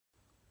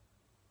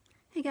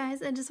Hey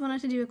guys, I just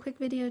wanted to do a quick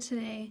video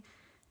today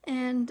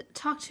and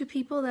talk to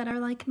people that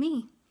are like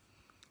me.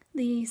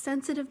 The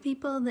sensitive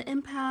people, the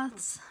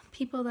empaths,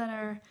 people that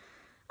are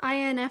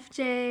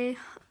INFJ,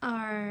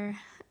 or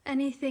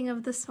anything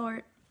of the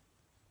sort.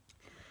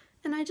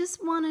 And I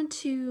just wanted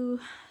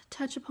to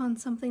touch upon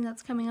something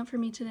that's coming up for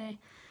me today.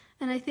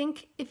 And I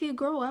think if you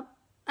grow up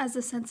as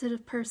a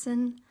sensitive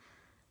person,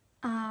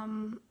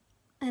 and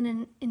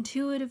an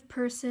intuitive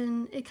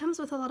person, it comes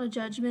with a lot of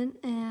judgment,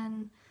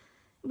 and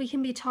we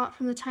can be taught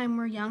from the time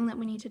we're young that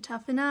we need to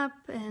toughen up.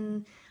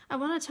 And I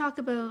want to talk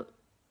about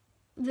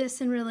this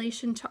in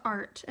relation to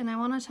art, and I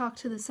want to talk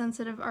to the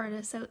sensitive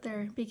artists out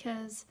there,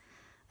 because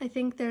I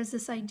think there's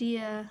this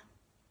idea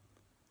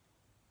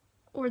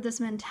or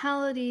this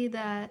mentality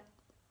that,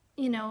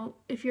 you know,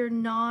 if you're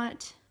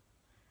not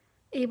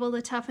able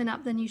to toughen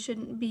up, then you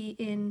shouldn't be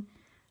in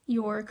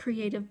your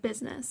creative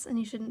business, and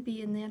you shouldn't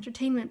be in the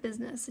entertainment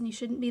business, and you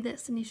shouldn't be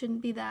this, and you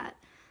shouldn't be that.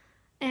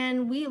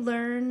 And we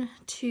learn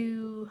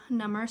to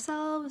numb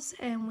ourselves,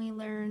 and we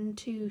learn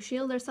to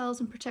shield ourselves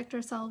and protect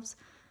ourselves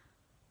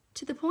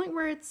to the point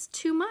where it's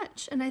too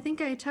much. And I think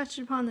I touched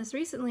upon this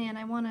recently, and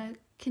I want to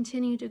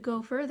continue to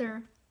go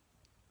further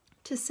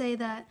to say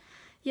that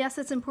yes,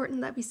 it's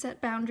important that we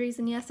set boundaries,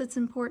 and yes, it's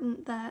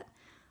important that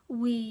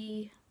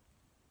we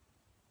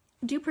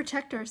do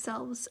protect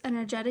ourselves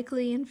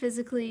energetically and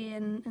physically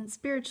and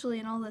spiritually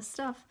and all this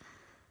stuff.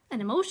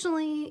 And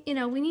emotionally, you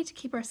know, we need to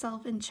keep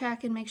ourselves in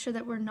check and make sure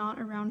that we're not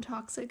around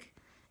toxic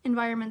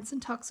environments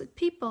and toxic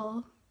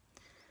people.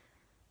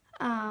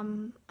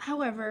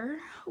 However,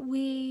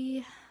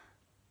 we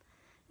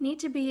need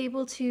to be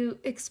able to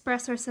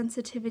express our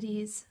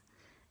sensitivities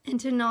and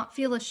to not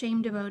feel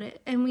ashamed about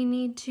it. And we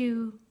need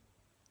to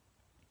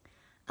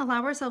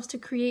allow ourselves to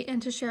create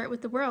and to share it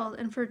with the world.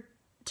 And for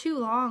too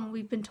long,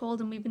 we've been told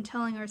and we've been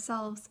telling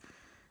ourselves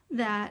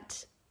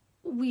that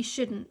we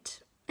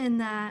shouldn't, and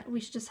that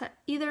we should just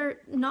either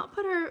not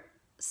put our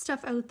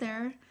stuff out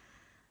there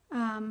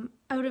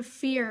out of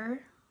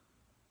fear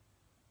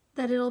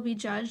that it'll be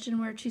judged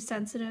and we're too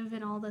sensitive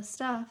and all this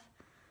stuff,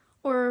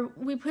 or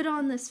we put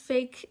on this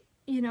fake,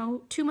 you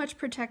know, too much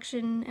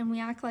protection, and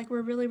we act like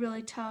we're really,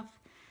 really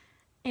tough.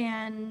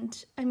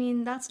 And I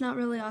mean, that's not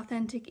really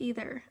authentic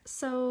either.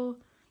 So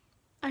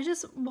I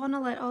just want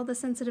to let all the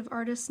sensitive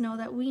artists know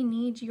that we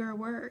need your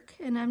work.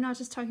 And I'm not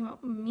just talking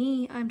about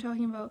me, I'm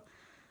talking about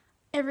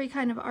every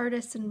kind of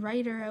artist and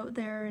writer out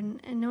there,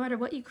 and no matter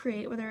what you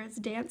create, whether it's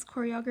dance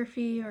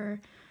choreography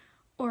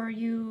or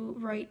you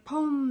write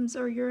poems,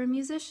 or you're a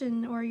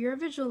musician, or you're a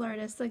visual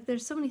artist, like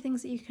there's so many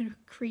things that you can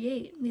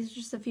create. These are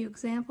just a few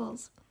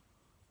examples.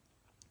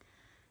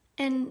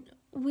 And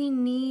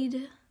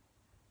the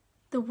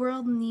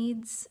world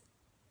needs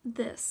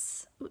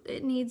this.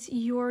 It needs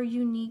your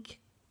unique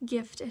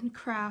gift and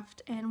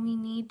craft, and we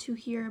need to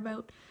hear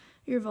about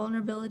your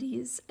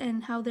vulnerabilities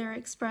and how they're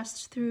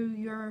expressed through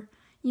your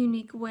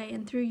unique way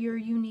and through your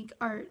unique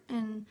art.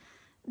 And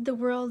the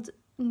world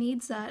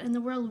needs that, and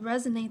the world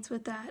resonates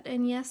with that.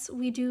 And yes,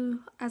 we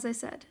do, as I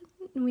said,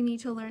 we need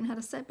to learn how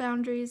to set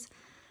boundaries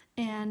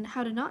and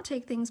how to not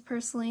take things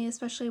personally,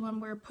 especially when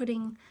we're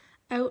putting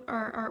out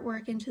our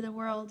artwork into the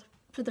world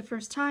for the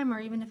first time, or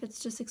even if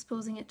it's just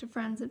exposing it to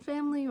friends and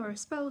family or a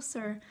spouse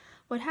or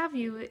what have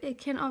you. It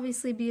can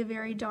obviously be a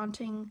very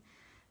daunting,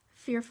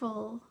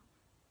 fearful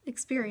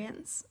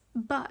experience,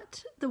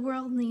 but the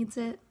world needs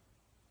it,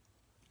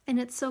 and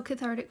it's so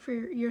cathartic for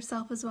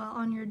yourself as well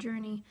on your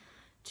journey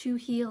to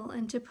heal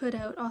and to put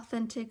out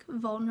authentic,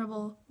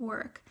 vulnerable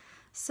work.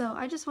 So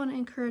I just want to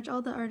encourage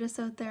all the artists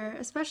out there,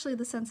 especially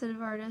the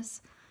sensitive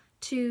artists,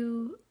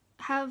 to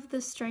have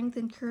the strength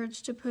and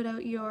courage to put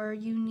out your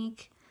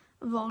unique,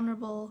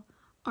 vulnerable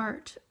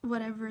art,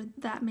 whatever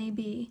that may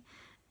be,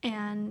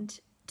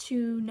 and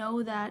to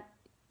know that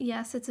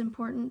yes, it's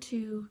important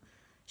to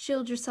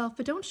shield yourself,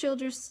 but don't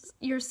shield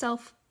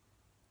yourself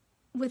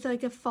with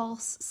like a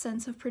false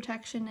sense of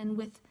protection and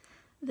with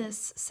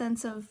this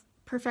sense of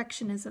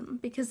perfectionism,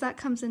 because that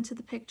comes into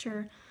the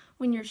picture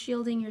when you're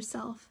shielding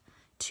yourself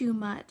too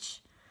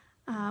much.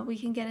 We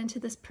can get into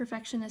this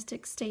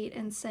perfectionistic state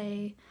and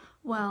say,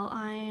 well,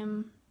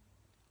 I'm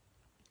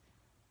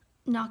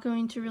not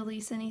going to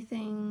release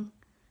anything,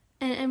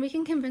 and we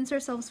can convince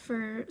ourselves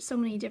for so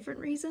many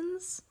different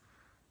reasons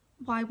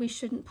why we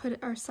shouldn't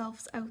put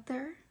ourselves out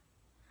there.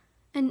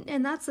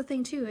 And that's the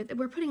thing too,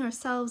 we're putting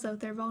ourselves out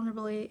there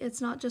vulnerably. It's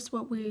not just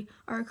what we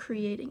are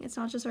creating, it's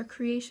not just our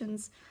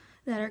creations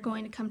that are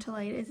going to come to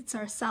light, it's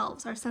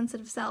ourselves. Our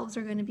sensitive selves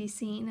are going to be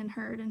seen and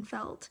heard and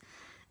felt.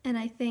 And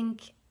I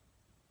think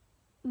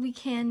we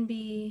can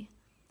be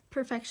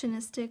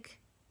perfectionistic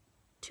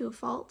to a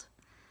fault,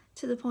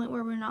 to the point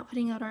where we're not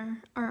putting out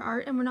our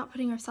art, and we're not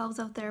putting ourselves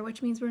out there,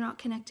 which means we're not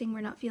connecting,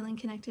 we're not feeling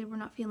connected, we're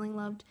not feeling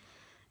loved,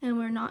 and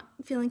we're not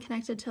feeling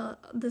connected to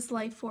this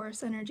life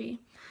force energy.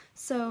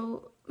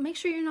 So make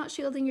sure you're not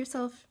shielding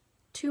yourself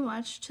too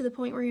much to the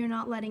point where you're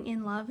not letting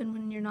in love, and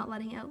when you're not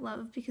letting out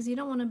love, because you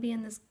don't want to be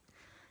in this,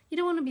 you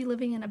don't want to be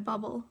living in a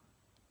bubble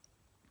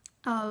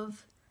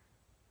of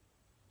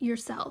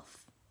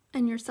yourself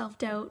and your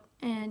self-doubt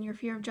and your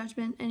fear of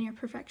judgment and your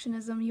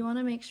perfectionism. You want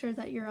to make sure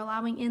that you're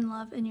allowing in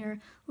love and you're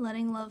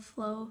letting love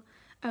flow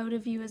out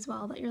of you as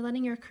well, that you're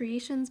letting your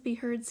creations be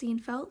heard, seen,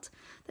 felt,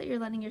 that you're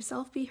letting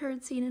yourself be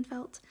heard, seen, and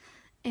felt,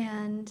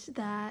 and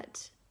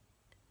that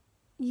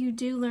you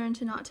do learn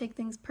to not take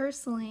things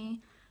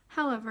personally.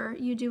 However,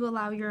 you do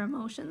allow your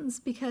emotions,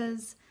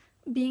 because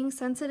being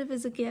sensitive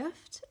is a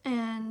gift,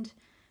 and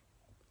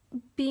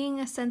being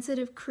a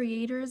sensitive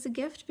creator is a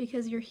gift,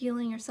 because you're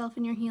healing yourself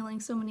and you're healing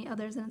so many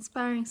others and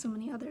inspiring so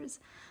many others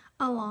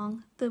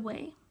along the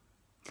way.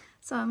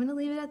 So I'm going to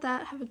leave it at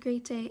that. Have a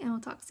great day, and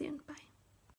we'll talk soon. Bye.